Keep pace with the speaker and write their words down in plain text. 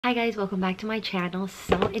Hi guys, welcome back to my channel.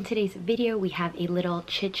 So in today's video we have a little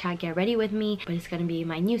chit chat, get ready with me, but it's going to be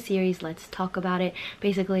my new series, Let's Talk About It.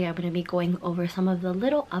 Basically I'm going to be going over some of the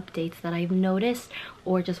little updates that I've noticed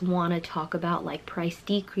or just want to talk about, like price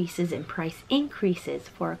decreases and price increases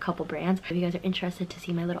for a couple brands. If you guys are interested to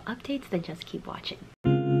see my little updates, then just keep watching.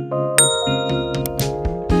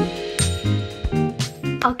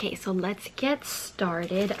 Okay, so let's get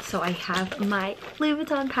started. So I have my Louis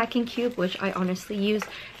Vuitton packing cube, which I honestly use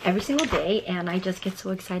every single day, and I just get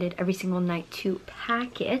so excited every single night to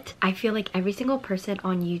pack it. I feel like every single person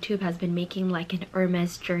on YouTube has been making like an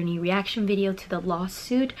Hermes journey reaction video to the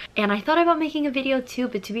lawsuit, and I thought about making a video too,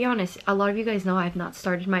 but to be honest, a lot of you guys know I've not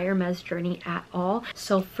started my Hermes journey at all.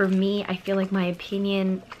 So for me, I feel like my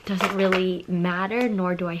opinion doesn't really matter,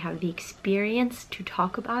 nor do I have the experience to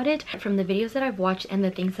talk about it. From the videos that I've watched and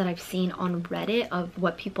the things that I've seen on Reddit of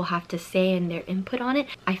what people have to say and their input on it,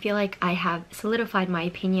 I feel like I have solidified my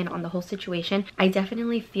opinion on the whole situation. I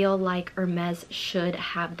definitely feel like Hermes should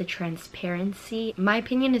have the transparency. My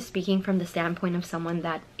opinion is speaking from the standpoint of someone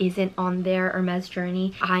that isn't on their Hermes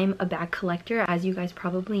journey. I'm a bag collector, as you guys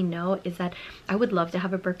probably know, is that I would love to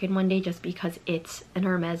have a Birkin one day just because it's an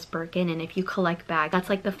Hermes Birkin, and if you collect bags, that's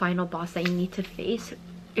like the final boss that you need to face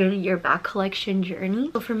in your bag collection journey.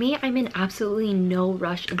 So for me, I'm in absolutely no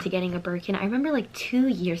rush into getting a Birkin. I remember like 2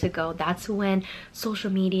 years ago, that's when social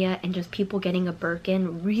media and just people getting a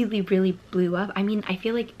Birkin really blew up. I mean, I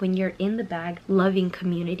feel like when you're in the bag loving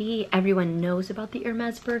community, everyone knows about the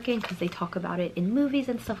Hermes Birkin because they talk about it in movies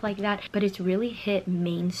and stuff like that, but it's really hit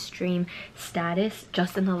mainstream status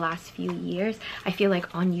just in the last few years. I feel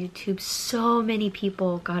like on YouTube, so many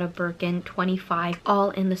people got a Birkin 25,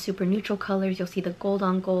 all in the super neutral colors. You'll see the gold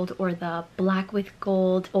on gold or the black with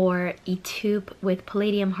gold or a taupe with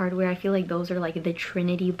palladium hardware. I feel like those are like the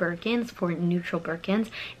Trinity Birkins for neutral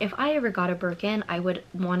Birkins. If I ever got a Birkin, I would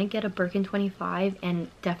want to get a Birkin 25 and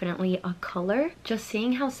definitely a color. Just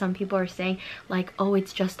seeing how some people are saying like, oh,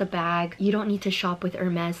 it's just a bag, you don't need to shop with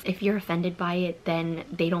Hermes. If you're offended by it, then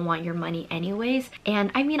they don't want your money anyways.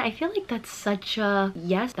 And I mean, I feel like that's such a,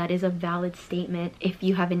 yes, that is a valid statement. If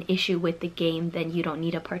you have an issue with the game, then you don't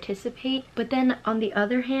need to participate. But then on the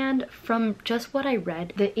other hand, from just what I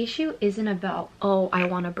read, the issue isn't about, oh, I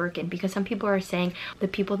want a Birkin, because some people are saying the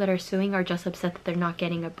people that are suing are just upset that they're not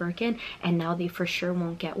getting a Birkin and now they for sure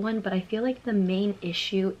won't get one. But I feel like the main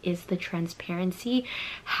issue is the transparency,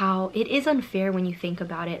 how it is unfair when you think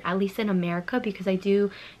about it, at least in America, because I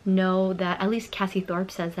do know that at least Cassie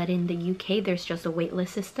Thorpe says that in the UK there's just a waitlist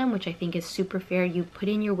system, which I think is super fair. You put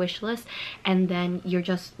in your wish list and then you're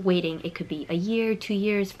just waiting. It could be a year, 2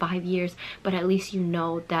 years, 5 years, but at least you know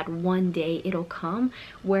that one day it'll come.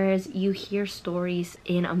 Whereas you hear stories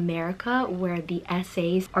in America where the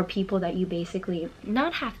SAs are people that you basically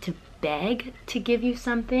not have to beg to give you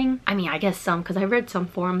something. I mean, I guess some, because I read some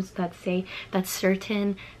forums that say that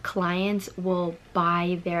certain clients will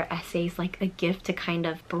buy their SAs like a gift to kind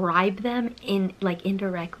of bribe them in like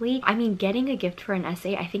indirectly. I mean, getting a gift for an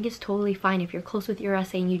SA I think is totally fine. If you're close with your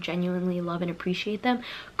SA and you genuinely love and appreciate them,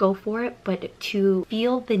 go for it. But to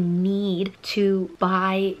feel the need to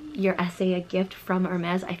buy your SA a gift from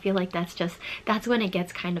Hermes, I feel like that's when it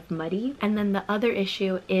gets kind of muddy. And then the other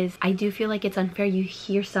issue is I do feel like it's unfair. You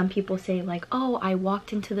hear some people say like, oh, I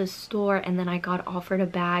walked into the store and then I got offered a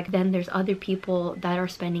bag. Then there's other people that are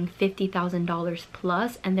spending $50,000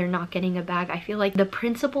 plus and they're not getting a bag. I feel like the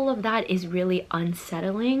principle of that is really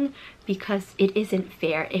unsettling because it isn't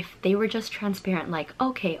fair. If they were just transparent, like,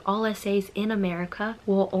 okay, all SAs in America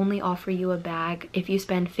will only offer you a bag if you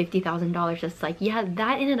spend $50,000, it's like, yeah,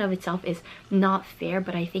 that in and of itself is not fair,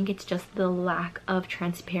 but I think it's just the lack of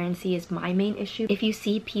transparency is my main issue. If you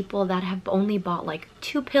see people that have only bought like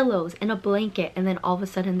 2 pillows and a blanket and then all of a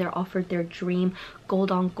sudden they're offered their dream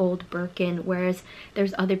gold on gold Birkin, whereas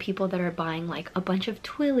there's other people that are buying like a bunch of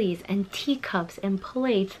Twillies and teacups and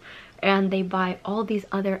plates, and they buy all these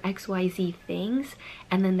other XYZ things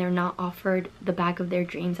and then they're not offered the bag of their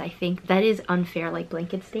dreams. I think that is unfair, like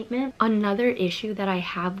blanket statement. Another issue that I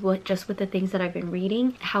have with the things that I've been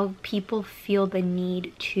reading, how people feel the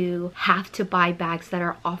need to have to buy bags that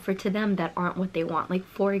are offered to them that aren't what they want. Like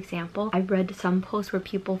for example, I read some posts where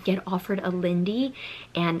people get offered a Lindy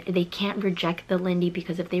and they can't reject the Lindy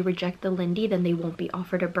because if they reject the Lindy then they won't be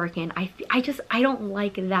offered a Birkin. I don't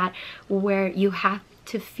like that, where you have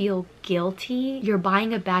to feel guilty. You're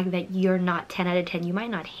buying a bag that you're not 10 out of 10. You might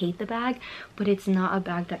not hate the bag, but it's not a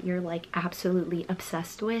bag that you're like absolutely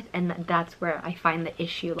obsessed with, and that's where I find the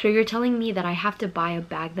issue. So you're telling me that I have to buy a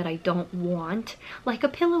bag that I don't want. Like, a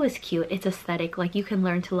pillow is cute, it's aesthetic, like you can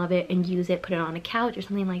learn to love it and use it, put it on a couch or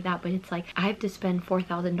something like that, but it's like I have to spend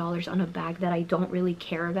 $4,000 on a bag that I don't really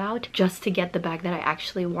care about just to get the bag that I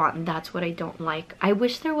actually want, and that's what I don't like. I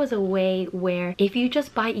wish there was a way where if you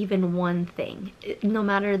just buy even one thing, no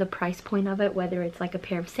matter the price point of it, whether it's like a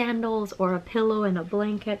pair of sandals or a pillow and a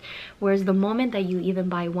blanket, whereas the moment that you even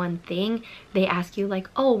buy one thing, they ask you like,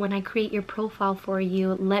 oh, when I create your profile for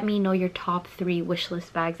you, let me know your top 3 wish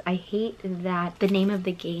list bags. I hate that the name of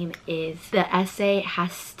the game is the essay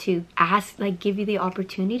has to ask, like, give you the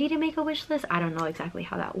opportunity to make a wish list. I don't know exactly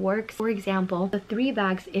how that works. For example, the 3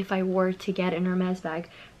 bags, if I were to get an Hermes bag,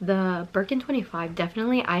 the Birkin 25,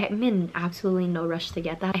 definitely, I am in absolutely no rush to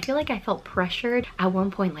get that. I feel like I felt pressured at one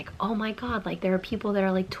point, like, oh my god, like there are people that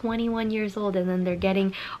are like 21 years old and then they're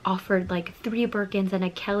getting offered like 3 Birkins and a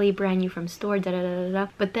Kelly brand new from store, da da da da.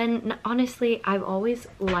 But then honestly, I've always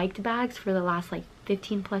liked bags for the last like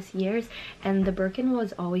 15 plus years, and the Birkin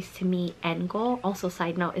was always to me end goal. Also,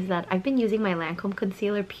 side note is that I've been using my Lancome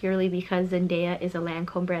concealer purely because Zendaya is a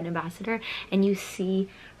Lancome brand ambassador, and you see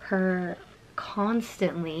her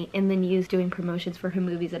constantly in the news doing promotions for her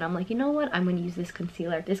movies, and I'm like, you know what, I'm gonna use this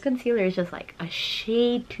concealer. This concealer is just like a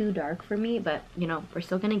shade too dark for me, but you know, we're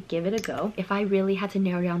still gonna give it a go. If I really had to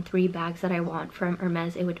narrow down 3 bags that I want from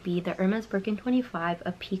Hermes, it would be the Hermes Birkin 25,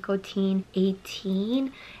 a Picotine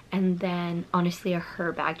 18, and then honestly a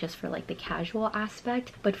Her bag just for like the casual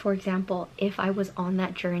aspect. But for example, if I was on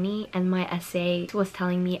that journey and my essay was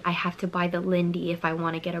telling me I have to buy the Lindy if I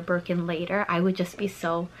want to get a Birkin later, I would just be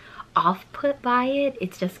so off-put by it.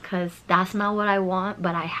 It's just because that's not what I want,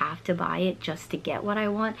 but I have to buy it just to get what I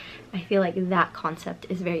want. I feel like that concept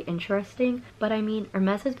is very interesting. But I mean,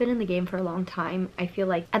 Hermes has been in the game for a long time. I feel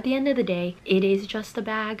like at the end of the day, it is just a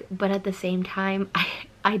bag, but at the same time,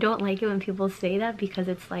 I don't like it when people say that, because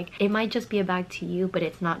it's like, it might just be a bag to you, but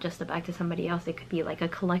it's not just a bag to somebody else. It could be like a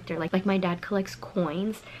collector. Like my dad collects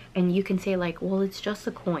coins, and you can say like, well, it's just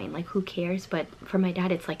a coin, like who cares? But for my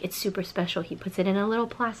dad, it's like, it's super special. He puts it in a little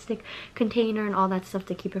plastic container and all that stuff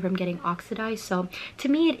to keep it from getting oxidized. So to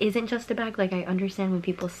me, it isn't just a bag. Like, I understand when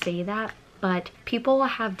people say that, but people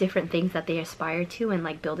have different things that they aspire to, and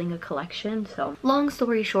like building a collection. So long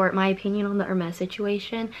story short, my opinion on the Hermes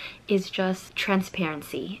situation is just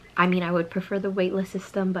transparency. I mean, I would prefer the waitlist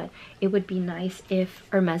system, but it would be nice if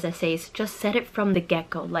Hermes essays just said it from the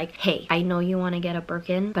get-go, like, hey, I know you want to get a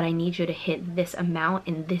Birkin, but I need you to hit this amount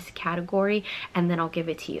in this category, and then I'll give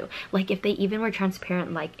it to you. Like, if they even were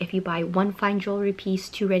transparent, like if you buy 1 fine jewelry piece,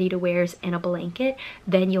 2 ready-to-wears, and a blanket,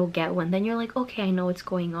 then you'll get one. Then you're like, okay, I know what's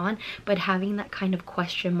going on. But having that kind of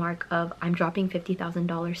question mark of, I'm dropping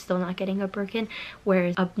 $50,000 still not getting a Birkin,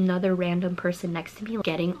 whereas another random person next to me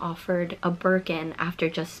getting offered a Birkin after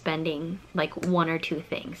just spending like 1 or 2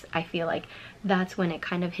 things, I feel like that's when it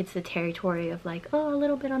kind of hits the territory of like, oh, a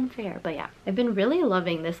little bit unfair. But yeah, I've been really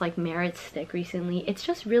loving this like Merit stick recently. It's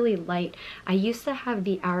just really light. I used to have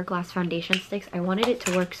the Hourglass foundation sticks. I wanted it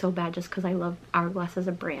to work so bad just because I love Hourglass as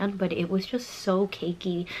a brand, but it was just so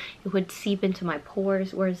cakey. It would seep into my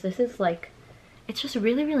pores, whereas this is like, it's just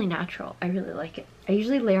really natural. I really like it. I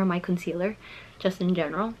usually layer my concealer just in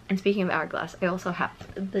general. And speaking of Hourglass, I also have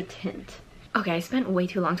the tint. Okay, I spent way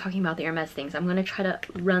too long talking about the Hermes things. I'm gonna try to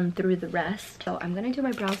run through the rest. So I'm gonna do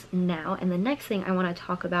my brows now, and the next thing I want to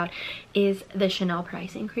talk about is the Chanel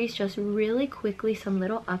price increase. Just really quickly, some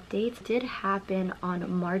little updates did happen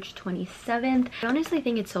on March 27th. I honestly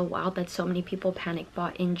think it's so wild that so many people panic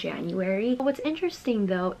bought in January. What's interesting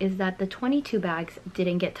though is that the 22 bags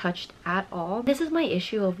didn't get touched at all. This is my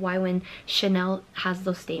issue of why when Chanel has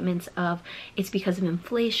those statements of it's because of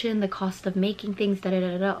inflation, the cost of making things, da da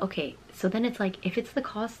da da. Okay, so then it's like, if it's the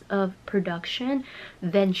cost of production,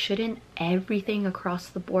 then shouldn't everything across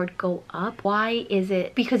the board go up? Why is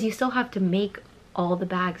it, because you still have to make all the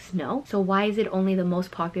bags? No. So why is it only the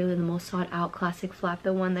most popular, the most sought out classic flap,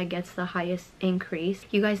 the one that gets the highest increase?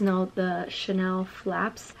 You guys know the Chanel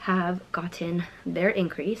flaps have gotten their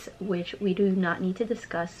increase, which we do not need to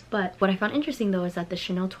discuss. But what I found interesting though is that the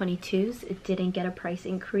Chanel 22s, it didn't get a price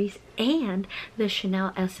increase, and the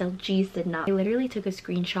Chanel SLGs did not. I literally took a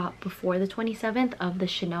screenshot before the 27th of the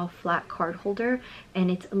Chanel flat card holder,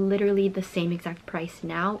 and it's literally the same exact price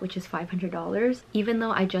now, which is $500. Even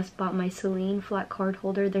though I just bought my Celine flat card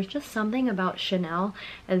holder, there's just something about Chanel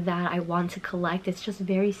that I want to collect. It's just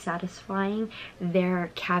very satisfying. Their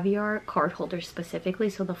caviar card holders specifically,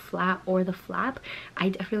 so the flat or the flap, I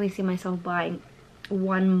definitely see myself buying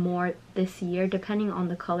one more this year, depending on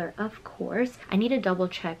the color, of course. I need to double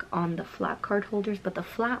check on the flat card holders, but the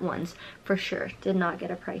flat ones for sure did not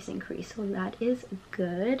get a price increase, so that is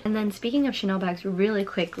good. And then speaking of Chanel bags, really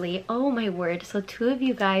quickly, oh my word, so 2 of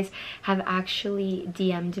you guys have actually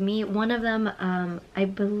DM'd me. One of them, I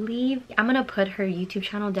believe, I'm gonna put her YouTube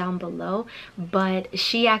channel down below, but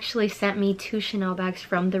she actually sent me 2 Chanel bags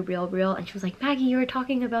from The Real Real, and she was like, Maggie, you were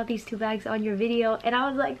talking about these 2 bags on your video, and I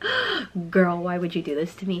was like, girl, why would you do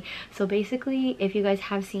this to me? So basically, if you guys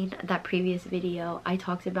have seen that previous video, I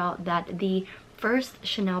talked about that the first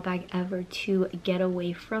Chanel bag ever to get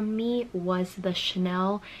away from me was the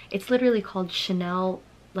Chanel, it's literally called Chanel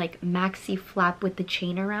like maxi flap with the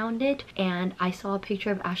chain around it, and I saw a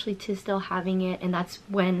picture of Ashley Tisdale having it, and that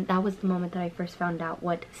was the moment that I first found out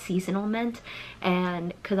what seasonal meant.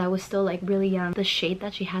 And because I was still like really young, the shade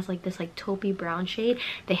that she has, like this like taupey brown shade,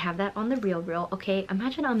 they have that on The Real Real. Okay,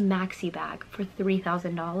 imagine a maxi bag for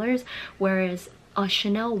 $3,000, whereas a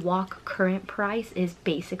Chanel Walk current price is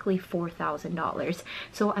basically $4,000.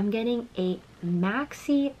 So I'm getting a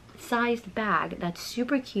maxi sized bag that's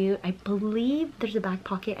super cute. I believe there's a back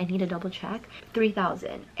pocket, I need to double check.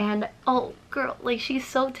 $3,000. And oh girl, like she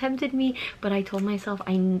so tempted me, but I told myself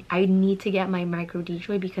I need to get my micro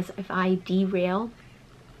DJoy, because if I derail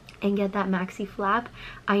and get that maxi flap,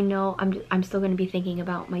 I know I'm still going to be thinking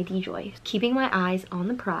about my DJoy. Keeping my eyes on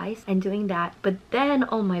the prize and doing that. But then,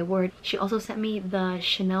 oh my word, she also sent me the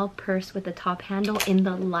Chanel purse with the top handle in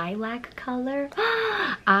the lilac color.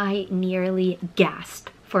 I nearly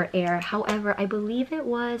gasped for air. However, I believe it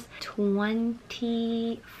was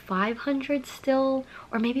 $2,500 still,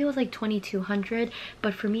 or maybe it was like $2,200,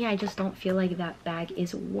 but for me, I just don't feel like that bag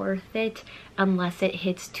is worth it unless it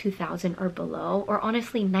hits $2,000 or below, or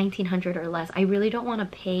honestly $1,900 or less. I really don't want to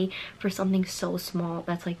pay for something so small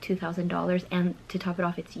that's like $2,000, and to top it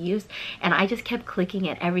off, it's used. And I just kept clicking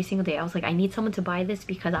it every single day. I was like, I need someone to buy this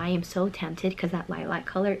because I am so tempted, because that lilac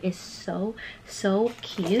color is so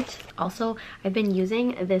cute. Also, I've been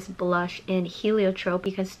using this blush in Heliotrope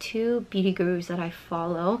because 2 beauty gurus that I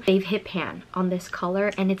follow, they've hit pan on this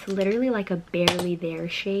color, and it's literally like a Barely There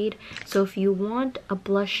shade. So if you want a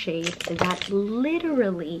blush shade that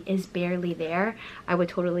literally is barely there, I would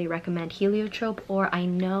totally recommend Heliotrope. Or I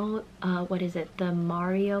know what is it, the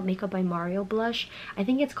Mario Makeup by Mario blush, I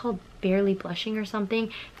think it's called Barely Blushing or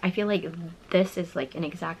something. I feel like this is like an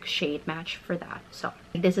exact shade match for that. So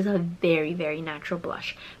this is a very natural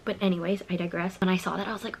blush. But anyways, I digress. When I saw that,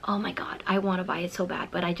 I was like, oh my god, I want to buy it so bad,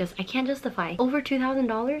 but I can't justify over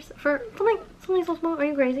 $2,000 for something so small. Are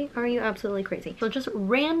you crazy? Are you absolutely crazy? So just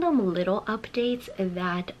random little updates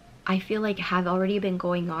that I feel like have already been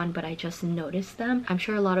going on, but I just noticed them. I'm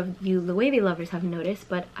sure a lot of you Loewe lovers have noticed,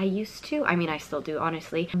 but I used to, I mean I still do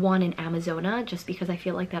honestly, want an Amazona just because I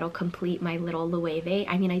feel like that'll complete my little Loewe.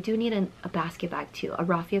 I mean I do need a basket bag too, a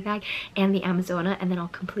raffia bag and the Amazona, and then I'll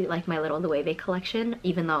complete like my little Loewe collection,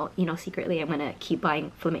 even though, you know, secretly I'm gonna keep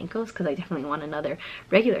buying flamencos because I definitely want another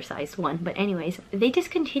regular sized one. But anyways, they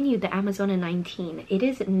discontinued the Amazona 19. It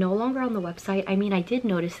is no longer on the website. I mean I did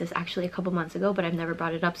notice this actually a couple months ago, but I've never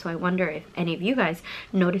brought it up, so I wonder if any of you guys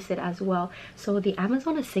notice it as well. So the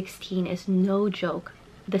Amazona 16 is no joke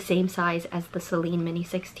the same size as the Celine mini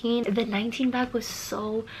 16. The 19 bag was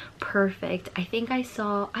so perfect. I think I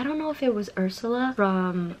saw, I don't know if it was Ursula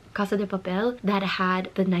from Casa de Papel that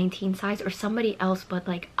had the 19 size or somebody else, but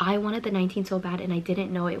like I wanted the 19 so bad and I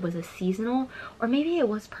didn't know it was a seasonal, or maybe it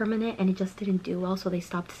was permanent and it just didn't do well, so they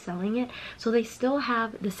stopped selling it. So they still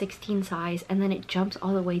have the 16 size, and then it jumps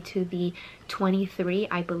all the way to the 23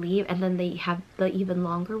 I believe, and then they have the even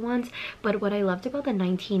longer ones. But what I loved about the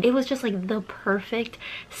 19, it was just like the perfect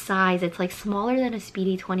size. It's like smaller than a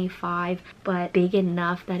Speedy 25 but big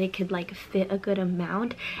enough that it could like fit a good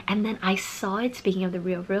amount. And then I saw it, speaking of the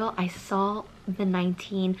Real Real, I saw the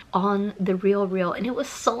 19 on the Real Real and it was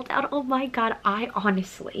sold out. Oh my god, I'm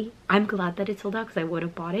glad that it sold out because I would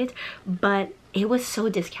have bought it, but it was so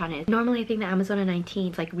discounted. Normally I think the Amazona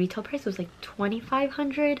 19 like retail price was like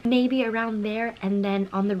 $2,500, maybe around there, and then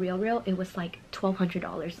on the Real Real it was like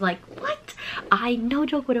 $1,200. Like what? I no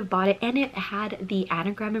joke would have bought it. And it had the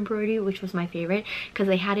anagram embroidery, which was my favorite because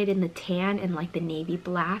they had it in the tan and like the navy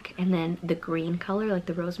black and then the green color, like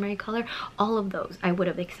the rosemary color. All of those I would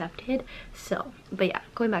have accepted. So but yeah,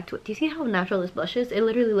 going back to it, do you see how natural this blush is? It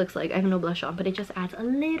literally looks like I have no blush on, but it just adds a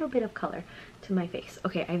little bit of color to my face.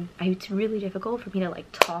 Okay, it's really difficult for me to like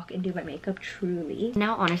talk and do my makeup, truly.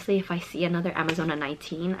 Now honestly, if I see another Amazona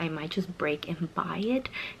 19, I might just break and buy it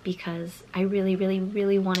because I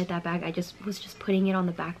really wanted that bag. I just was just putting it on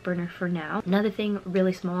the back burner for now. Another thing,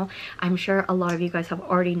 really small, I'm sure a lot of you guys have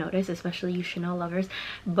already noticed, especially you Chanel lovers,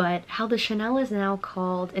 but how the Chanel is now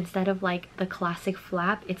called, instead of like the classic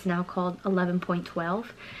flap, it's now called 11.12,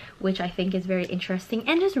 which I think is very interesting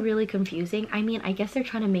and just really confusing. I mean, I guess they're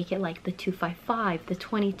trying to make it like the 255, the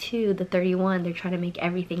 22, the 31. They're trying to make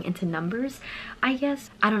everything into numbers, I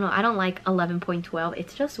guess. I don't know. I don't like 11.12.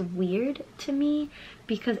 It's just weird to me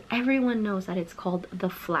because everyone knows that it's called the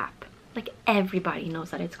flap. Like, everybody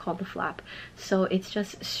knows that it's called the flap. So it's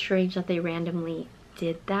just strange that they randomly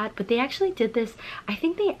did that. But they actually did this, I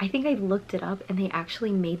think I looked it up, and they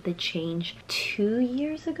actually made the change 2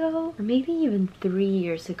 years ago, or maybe even 3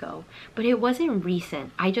 years ago, but it wasn't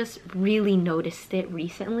recent. I just really noticed it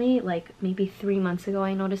recently, like maybe 3 months ago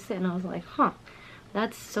I noticed it, and I was like, huh,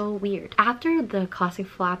 that's so weird. After the classic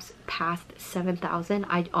flaps passed 7,000,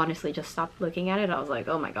 I honestly just stopped looking at it. I was like,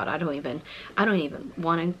 oh my god, I don't even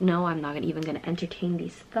want to know. I'm not even gonna entertain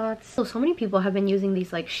these thoughts. So many people have been using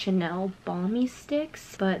these like Chanel balmy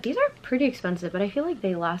sticks, but these are pretty expensive, but I feel like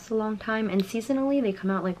they last a long time, and seasonally they come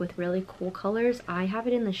out like with really cool colors. I have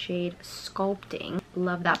it in the shade Sculpting.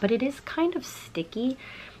 Love that, but it is kind of sticky.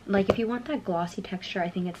 Like, if you want that glossy texture, I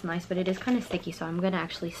think it's nice, but it is kind of sticky, so I'm gonna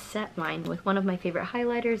actually set mine with one of my favorite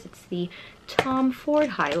highlighters. It's the Tom Ford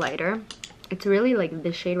highlighter. It's really like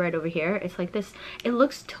this shade right over here. It's like this, it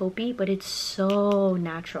looks taupey, but it's so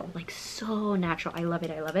natural, like so natural. I love it,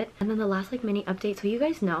 I love it. And then the last like mini update, so you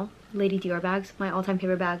guys know Lady Dior bags, my all-time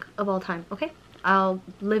favorite bag of all time, okay? I'll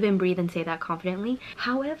live and breathe and say that confidently.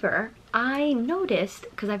 However, I noticed,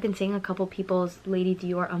 because I've been seeing a couple people's Lady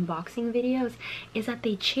Dior unboxing videos, is that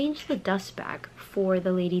they changed the dust bag for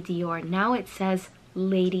the Lady Dior. Now it says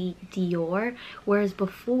Lady Dior, whereas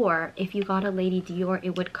before, if you got a Lady Dior,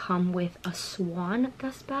 it would come with a swan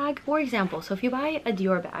dust bag. For example, so if you buy a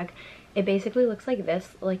Dior bag, it basically looks like this,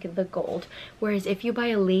 like the gold. Whereas if you buy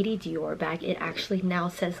a Lady Dior bag, it actually now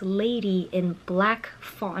says Lady in black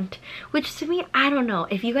font, which to me, I don't know.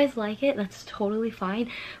 If you guys like it, that's totally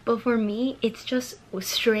fine. But for me, it's just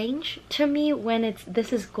strange to me when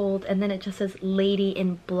this is gold and then it just says Lady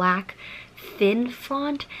in black thin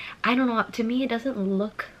font. I don't know, to me it doesn't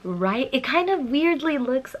look right. It kind of weirdly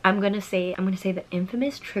looks, I'm gonna say the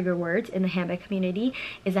infamous trigger words in the handbag community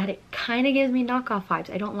is that it kind of gives me knockoff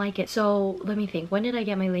vibes. I don't like it. So let me think, when did I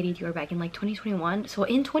get my Lady Dior bag? In like 2021. So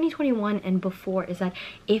in 2021 and before, is that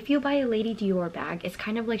if you buy a Lady Dior bag, it's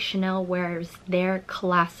kind of like Chanel, whereas their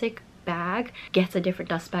classic bag gets a different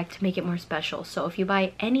dust bag to make it more special. So if you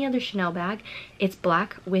buy any other Chanel bag, it's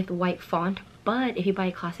black with white font. But if you buy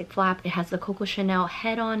a classic flap, it has the Coco Chanel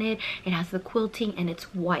head on it, it has the quilting, and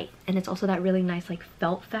it's white. And it's also that really nice like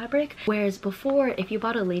felt fabric. Whereas before, if you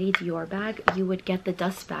bought a Lady Dior bag, you would get the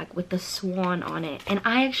dust bag with the swan on it. And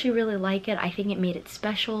I actually really like it. I think it made it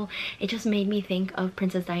special. It just made me think of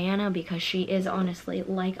Princess Diana because she is honestly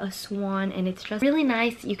like a swan, and it's just really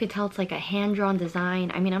nice. You could tell it's like a hand-drawn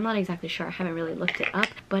design. I mean, I'm not exactly sure. I haven't really looked it up,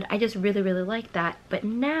 but I just really like that. But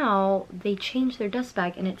now they changed their dust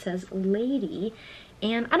bag and it says Lady.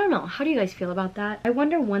 And I don't know, how do you guys feel about that? I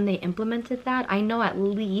wonder when they implemented that. I know at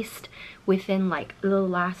least within like the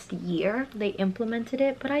last year they implemented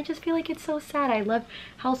it, but I just feel like it's so sad. I love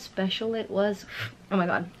how special it was. Oh my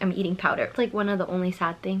god, I'm eating powder. It's like one of the only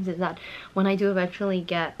sad things is that when I do eventually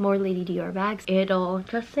get more Lady Dior bags, it'll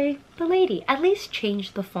just say the Lady. At least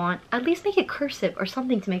change the font, at least make it cursive or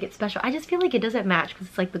something to make it special. I just feel like it doesn't match because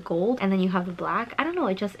it's like the gold and then you have the black. I don't know,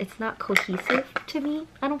 it's not cohesive to me,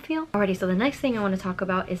 I don't feel. Alrighty, so the next thing I want to talk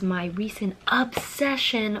about is my recent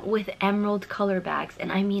obsession with emerald color bags,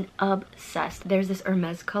 and I mean obsessed. There's this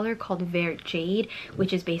Hermes color called Vert Jade,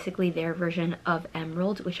 which is basically their version of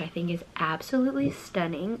emerald, which I think is absolutely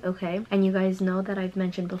stunning, okay? And you guys know that I've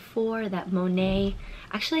mentioned before that Monet,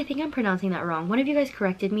 actually I think I'm pronouncing that wrong. One of you guys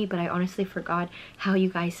corrected me, but I honestly forgot how you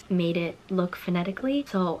guys made it look phonetically,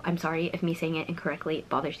 so I'm sorry if me saying it incorrectly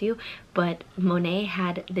bothers you. But Monet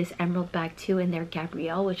had this emerald bag too in their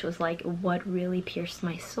Gabrielle, which was like what really pierced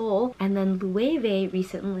my soul. And then Loewe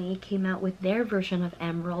recently came out with their version of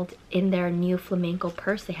emerald in their new flamenco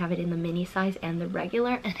purse. They have it in the mini size and the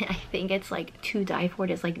regular, and I think it's like to die for.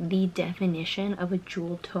 It is like the definition of a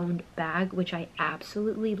jewel toned bag, which I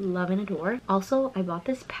absolutely love and adore. Also, I bought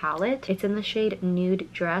bought this palette. It's in the shade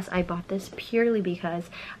Nude Dress. I bought this purely because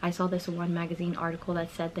I saw this one magazine article that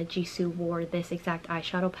said that Jisoo wore this exact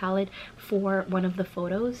eyeshadow palette for one of the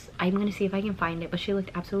photos. I'm gonna see if I can find it, but she looked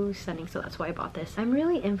absolutely stunning, so that's why I bought this. I'm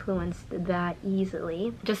really influenced that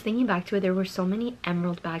easily. Just thinking back to it, there were so many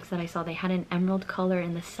emerald bags that I saw. They had an emerald color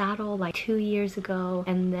in the saddle like 2 years ago,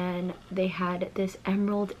 and then they had this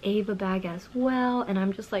emerald Ava bag as well, and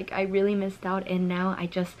I'm just like, I really missed out. And now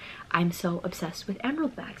I'm so obsessed with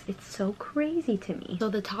emerald bags. It's so crazy to me. So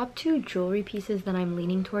the top 2 jewelry pieces that I'm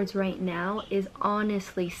leaning towards right now is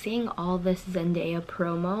honestly seeing all this Zendaya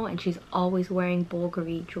promo, and she's always wearing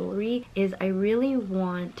Bulgari jewelry, is I really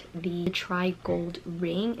want the Tri Gold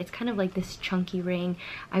ring. It's kind of like this chunky ring.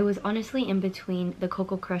 I was honestly in between the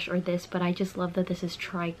Coco Crush or this, but I just love that this is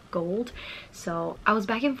Tri Gold. So I was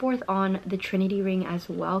back and forth on the Trinity ring as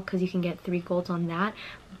well, because you can get 3 golds on that.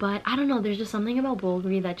 But I don't know, there's just something about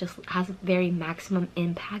Bulgari that just has very maximum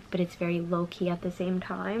impact, but it's very low-key at the same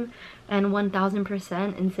time. And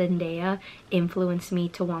 1000% in Zendaya influenced me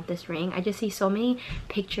to want this ring. I just see so many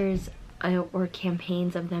pictures or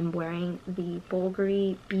campaigns of them wearing the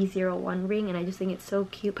Bulgari B01 ring, and I just think it's so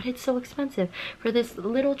cute, but it's so expensive for this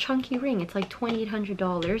little chunky ring. It's like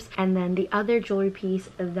 $2,800. And then the other jewelry piece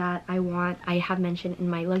that I want, I have mentioned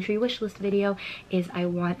in my luxury wish list video, is I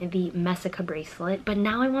want the Messica bracelet, but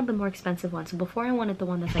now I want the more expensive one. So before I wanted the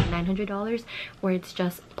one that's like $900 where it's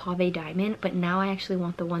just pave diamond, but now I actually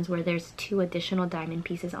want the ones where there's 2 additional diamond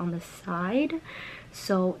pieces on the side.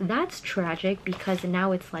 So that's tragic because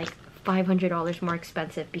now it's like $500 more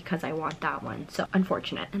expensive because I want that one. So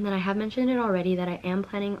unfortunate. And then I have mentioned it already that I am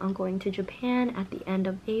planning on going to Japan at the end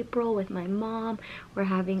of April with my mom. We're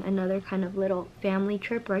having another kind of little family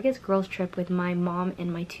trip, or I guess girls trip, with my mom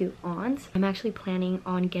and my 2 aunts. I'm actually planning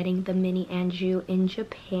on getting the mini Anju in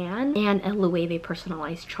Japan and a Loewe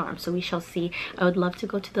personalized charm, so we shall see. I would love to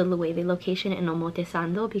go to the Loewe location in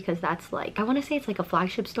Omotesando because that's like, I want to say it's like a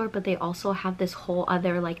flagship store, but they also have this whole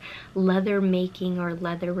other like leather making or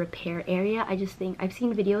leather repair area. I just think I've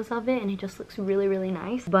seen videos of it and it just looks really, really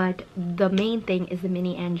nice. But the main thing is the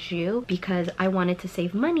mini Anju because I wanted to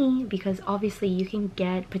save money, because obviously you can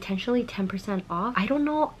get potentially 10% off. I don't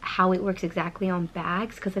know how it works exactly on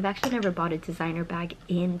bags because I've actually never bought a designer bag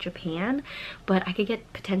in Japan, but I could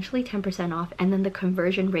get potentially 10% off, and then the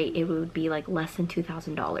conversion rate, it would be like less than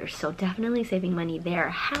 $2,000. So definitely saving money there.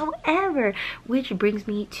 However, which brings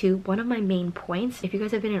me to one of my main points. If you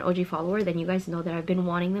guys have been an OG follower, then you guys know that I've been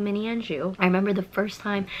wanting the mini Anju. I remember the first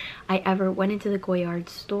time I ever went into the Goyard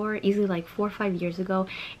store, easily like 4 or 5 years ago,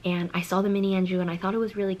 and I saw the mini Anju and I thought it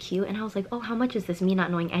was really cute, and I was like, oh, how much is this? Me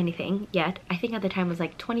not knowing anything yet. I think at the time it was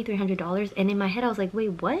like $2,300, and in my head I was like,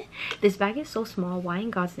 wait, what? This bag is so small. Why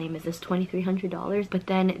in God's name is this $2,300? But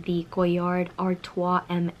then the Goyard Artois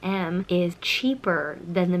MM is cheaper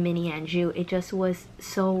than the mini Anju. It just was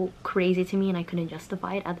so crazy to me and I couldn't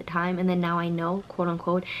justify it at the time. And then now I know, quote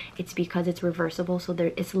unquote, it's because it's reversible, so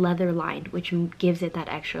it's leather lined, which gives it that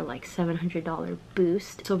extra like $700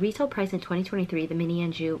 boost. So retail price in 2023, the mini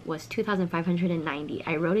Anju was $2,590.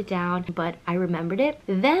 I wrote it down, but I remembered it.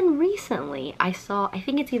 Then recently I saw, I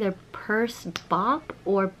think it's either Purse Bop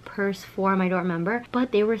or Purse Forum, I don't remember,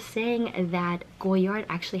 but they were saying that Goyard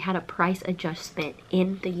actually had a price adjustment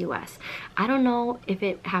in the US. I don't know if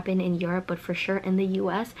it happened in Europe, but for sure in the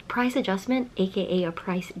US, price adjustment, aka a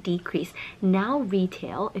price decrease. Now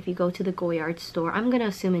retail, if you go to the Goyard store, I'm gonna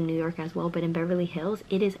assume in New York as well, but in Beverly Hills,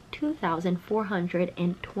 it is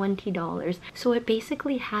 $2,420. So it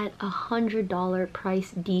basically had $100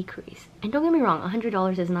 price decrease. And don't get me wrong,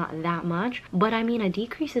 $100 is not that much, but I mean, a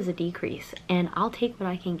decrease is a decrease, and I'll take what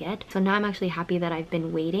I can get. So now I'm actually happy that I've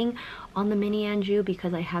been waiting on the mini Anju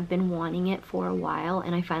because I have been wanting it for a while,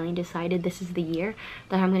 and I finally decided this is the year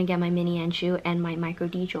that I'm gonna get my mini Anju and my micro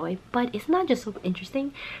DJoy. But isn't that just so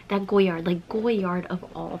interesting that Goyard, like Goyard of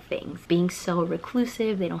all things, being so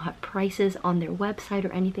reclusive, they don't have prices on their website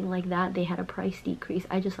or anything like that, they had a price decrease.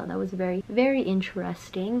 I just thought that was very, very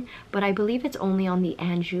interesting. But I believe it's only on the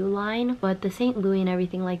Anju line, but the St. Louis and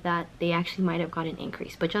everything like that, they actually might have got an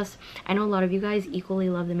increase. But just, I know a lot of you guys equally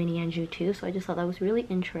love the mini Anju too, so I just thought that was really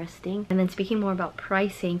interesting. And then speaking more about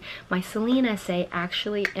pricing, my Celine essay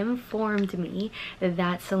actually informed me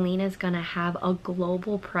that Celine is gonna have a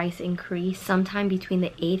global price increase sometime between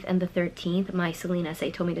the 8th and the 13th. My Celine essay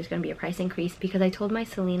told me there's gonna be a price increase because I told my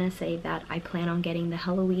Celine essay that I plan on getting the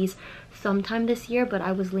Heloise sometime this year, but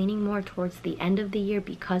I was leaning more towards the end of the year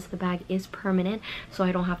because the bag is permanent, so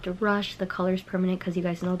I don't have to rush. The color is permanent because you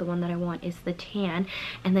guys know the one that I want is the tan.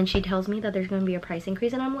 And then she tells me that there's going to be a price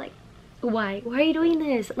increase, and I'm like, Why are you doing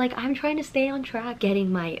this? Like, I'm trying to stay on track,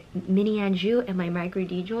 getting my mini Anjou and my micro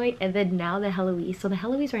DJoy, and then now the Heloise. So the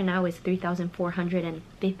Heloise right now is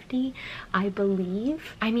 3,450, I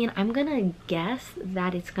believe. I mean, I'm gonna guess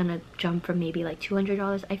that it's gonna jump from maybe like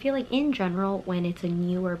 $200. I feel like in general, when it's a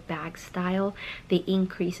newer bag style, the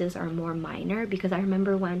increases are more minor, because I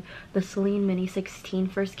remember when the Celine Mini 16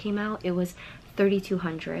 first came out, it was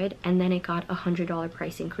 $3,200, and then it got $100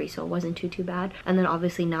 price increase, so it wasn't too bad. And then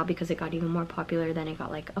obviously now, because it got even more popular, then it got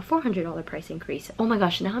like a $400 price increase. Oh my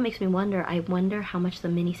gosh, now it makes me wonder. I wonder how much the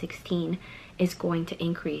Mini 16 is going to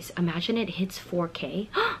increase. Imagine it hits 4K.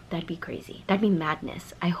 That'd be crazy. That'd be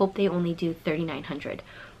madness. I hope they only do $3,900,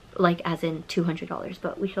 like as in $200,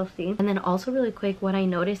 but we shall see. And then also really quick, what I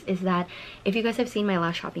noticed is that if you guys have seen my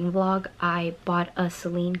last shopping vlog, I bought a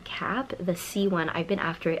Celine cap, the C one. I've been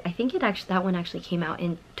after it. I think that one actually came out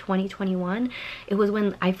in 2021. It was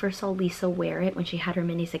when I first saw Lisa wear it when she had her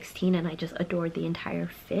Mini 16, and I just adored the entire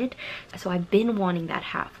fit. So I've been wanting that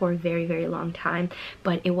hat for a very long time,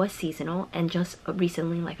 but it was seasonal, and just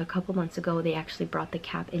recently, like a couple months ago, they actually brought the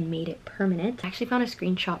cap and made it permanent. I actually found a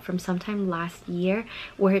screenshot from sometime last year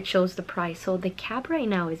where it shows the price. So the cap right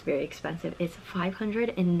now is very expensive. It's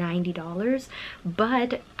 $590,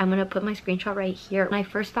 but I'm gonna put my screenshot right here. When I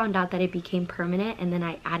first found out that it became permanent, and then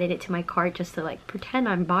I added it to my cart just to like pretend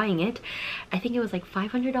I'm buying it, I think it was like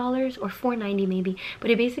 $500 or $490 maybe, but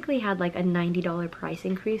it basically had like a $90 price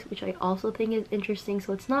increase, which I also think is interesting.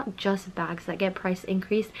 So it's not just bags that get price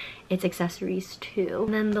increased, it's accessories too.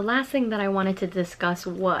 And then the last thing that I wanted to discuss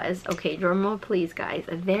was, okay, drumroll please guys,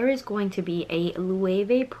 there is going to be a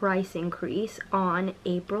Loewe price increase on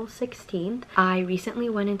April 16th. I recently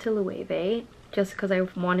went into Loewe just because I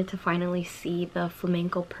wanted to finally see the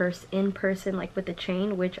flamenco purse in person, like with the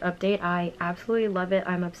chain, which update, I absolutely love it.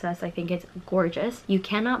 I'm obsessed. I think it's gorgeous. You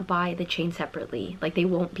cannot buy the chain separately, like they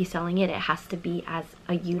won't be selling it. It has to be as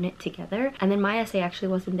a unit together. And then my essay actually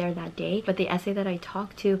wasn't there that day, but the essay that I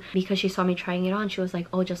talked to, because she saw me trying it on, she was like,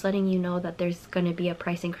 oh, just letting you know that there's gonna be a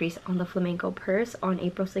price increase on the flamenco purse on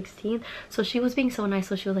April 16th. So she was being so nice.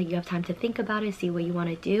 So she was like, you have time to think about it, see what you want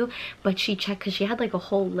to do. But she checked, because she had like a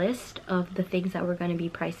whole list of the things that were going to be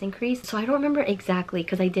price increased. So I don't remember exactly,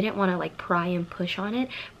 because I didn't want to like pry and push on it,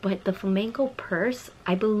 but the flamenco purse,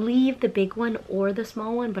 I believe the big one or the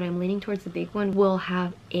small one, but I'm leaning towards the big one, will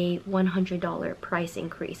have a $100 price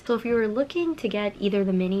increase. So if you were looking to get either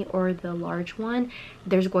the mini or the large one,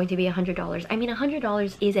 there's going to be $100. I mean,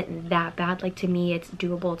 $100 isn't that bad. Like, to me, it's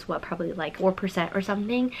doable. It's what, probably like 4% or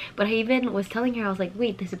something. But I even was telling her, I was like,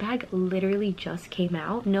 wait, this bag literally just came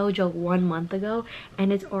out, no joke, 1 month ago,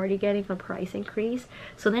 and it's already getting a price increase.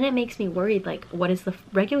 So then it makes me worried, like, what is the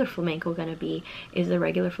regular flamenco gonna be? Is the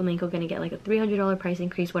regular flamenco gonna get like a $300 price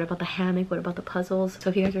increase? What about the hammock? What about the puzzles? So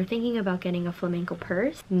if you guys are thinking about getting a flamenco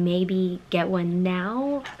purse, maybe get one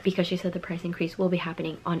now, because she said the price increase will be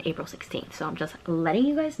happening on April 16th. So I'm just letting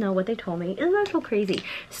you guys know what they told me. Isn't that so crazy?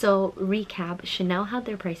 So recap, Chanel had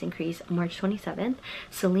their price increase March 27th.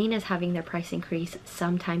 Celine is having their price increase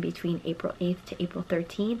sometime between April 8th to April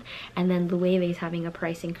 13th. And then Loewe is having a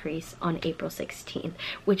price increase on April 16th,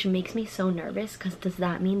 which makes me so nervous, because does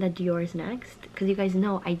that mean that Dior is next? Because you guys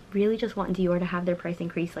know I really just want Dior to have their price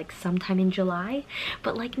increase like sometime in July,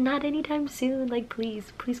 but like not anytime soon. Like,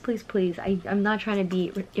 please. I'm not trying to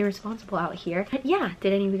be irresponsible out here. But yeah,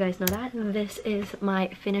 did any of you guys know that? This is my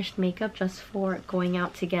finished makeup just for going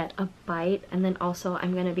out to get a bite. And then also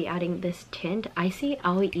I'm gonna be adding this tint. I see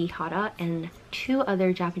Aoi Ihara and 2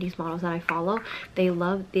 other Japanese models that I follow. They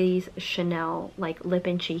love these Chanel like lip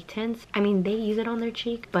and cheek tints. I mean, they use it on their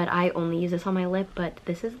cheek, but I only use this on my lip. But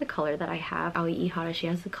this is the color that I have. Aoi Ihara, she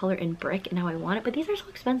has the color in brick, and now I want it, but these are so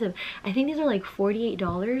expensive. I think these are like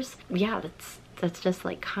 $48. Yeah, that's just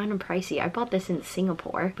like kind of pricey. I bought this in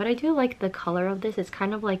Singapore, but I do like the color of this. It's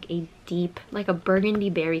kind of like a deep, like a burgundy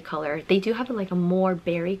berry color. They do have like a more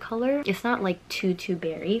berry color. It's not like too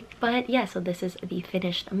berry, but yeah, so this is the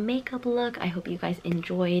finished makeup look. I hope you guys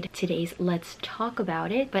enjoyed today's Let's Talk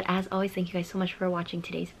About It. But as always, thank you guys so much for watching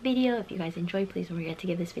today's video. If you guys enjoyed, please don't forget to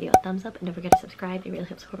give this video a thumbs up, and don't forget to subscribe. It really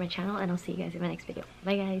helps support my channel, and I'll see you guys in my next video.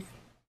 Bye guys.